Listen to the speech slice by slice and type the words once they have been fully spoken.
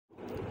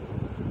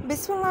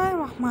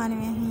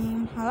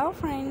Bismillahirrahmanirrahim. Hello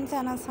friends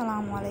and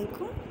assalamu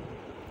alaikum.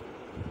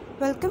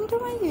 Welcome to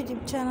my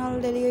YouTube channel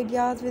Daily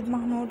Ideas with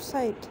Mahmood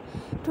Said.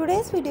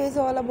 Today's video is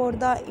all about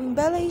the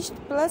embellished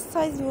plus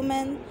size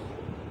women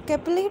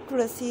capelete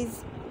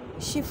dresses,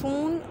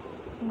 chiffon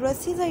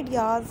dresses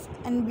ideas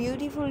and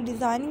beautiful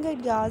designing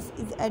ideas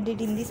is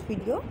added in this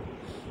video.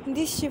 In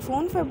this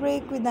chiffon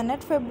fabric with the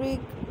net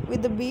fabric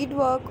with the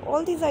beadwork,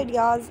 all these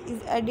ideas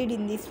is added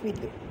in this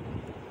video.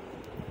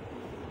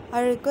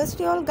 I request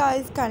you all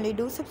guys, kindly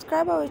do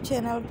subscribe our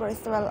channel, press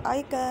the bell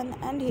icon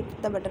and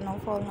hit the button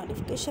of all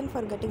notification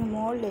for getting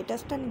more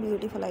latest and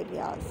beautiful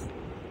ideas.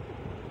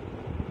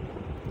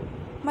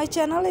 My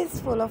channel is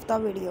full of the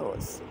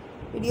videos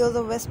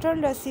of western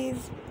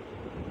dresses,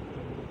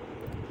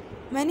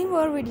 many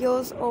more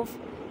videos of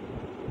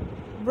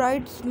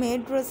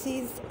bridesmaid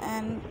dresses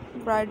and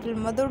bridal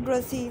mother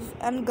dresses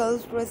and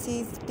girls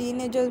dresses,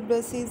 teenagers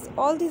dresses.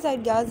 All these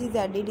ideas is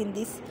added in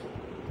this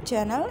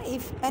channel.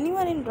 If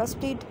anyone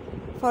interested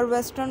for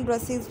western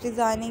dresses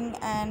designing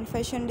and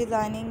fashion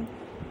designing,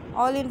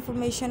 all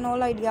information,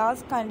 all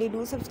ideas, kindly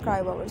do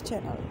subscribe our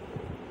channel.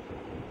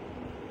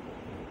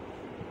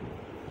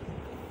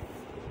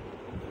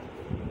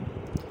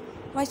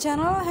 My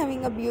channel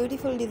having a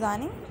beautiful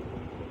designing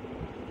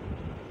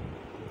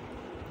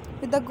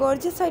with the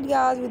gorgeous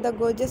ideas, with the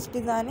gorgeous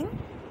designing.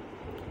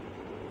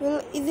 You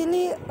will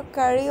easily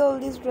carry all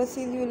these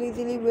dresses, you will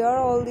easily wear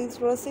all these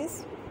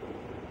dresses.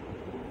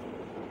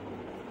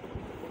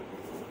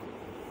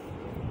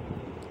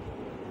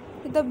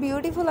 With the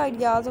beautiful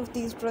ideas of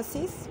these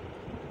dresses.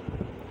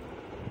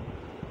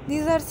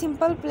 These are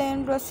simple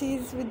plain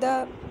dresses. With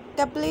the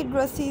capelete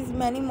dresses,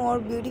 many more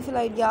beautiful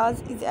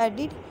ideas is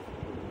added.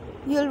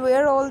 You will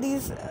wear all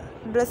these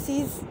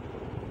dresses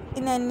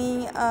in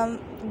any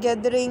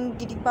gathering,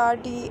 kitty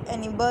party,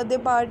 any birthday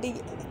party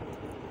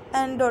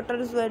and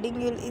daughter's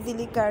wedding. You will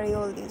easily carry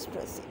all these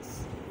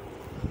dresses.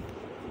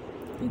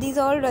 These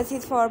all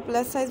dresses for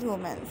plus size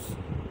women.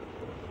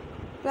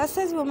 Plus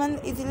size women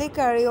easily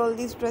carry all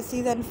these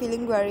dresses and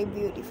feeling very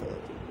beautiful.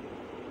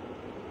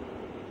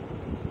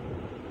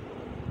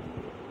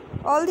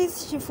 All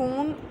these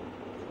chiffon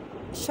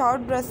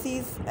short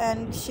dresses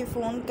and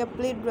chiffon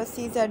capelete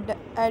dresses are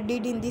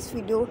added in this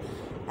video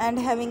and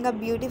having a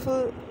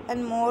beautiful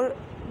and more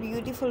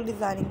beautiful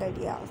designing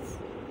ideas.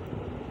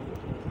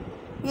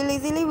 You will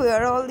easily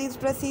wear all these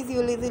dresses, you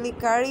will easily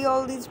carry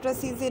all these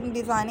dresses in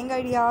designing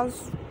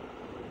ideas.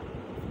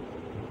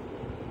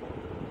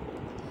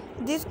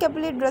 This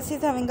capelete dress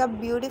is having a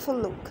beautiful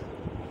look.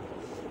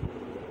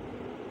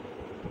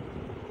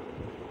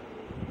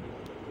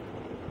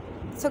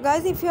 So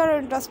guys, if you are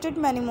interested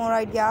many more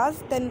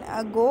ideas, then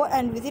go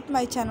and visit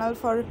my channel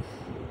through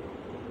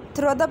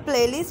the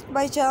playlist.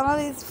 My channel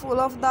is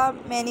full of the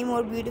many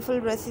more beautiful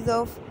dresses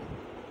of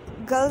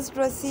girls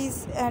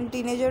dresses and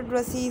teenager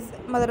dresses,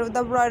 mother of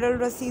the bridal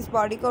dresses,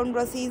 bodycon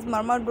dresses,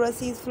 murmur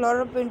dresses,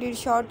 floral printed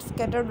short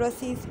skater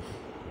dresses,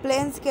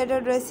 plain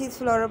skater dresses,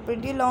 floral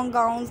printed long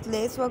gowns,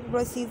 lace work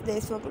dresses,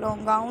 lace work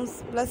long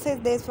gowns, plus size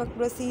lace work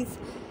dresses.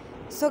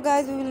 So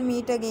guys, we will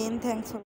meet again. Thanks for